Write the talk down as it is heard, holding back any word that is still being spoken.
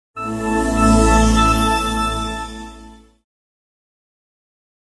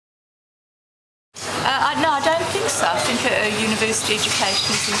knows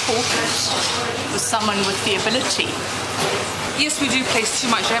education is important for someone with the ability. Yes, we do place too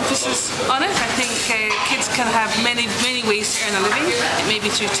much emphasis on it. I think kids can have many ways to earn a living. It may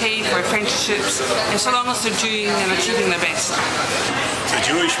be through TAFE or apprenticeships, and so long as they're doing and achieving their best. The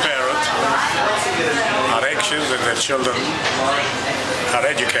Jewish parents are anxious that their children are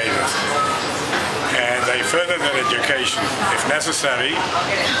educated, and they further their education. If necessary,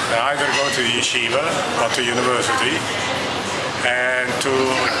 they either go to yeshiva or to university, and to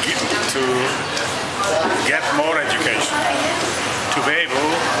get more education, to be able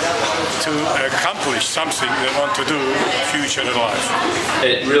to accomplish something they want to do future in life.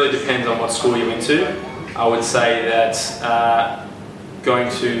 It really depends on what school you went to. I would say that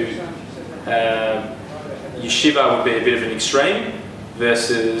going to yeshiva would be a bit of an extreme,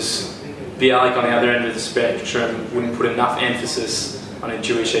 versus bialik on the other end of the spectrum wouldn't put enough emphasis on a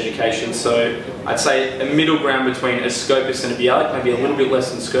Jewish education. So I'd say a middle ground between a Scopus and a bialik, maybe a little bit less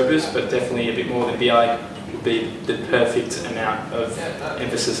than Scopus, but definitely a bit more than bialik would be the perfect amount of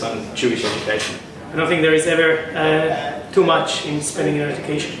emphasis on Jewish education. I don't think there is ever too much in spending on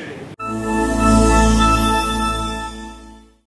education.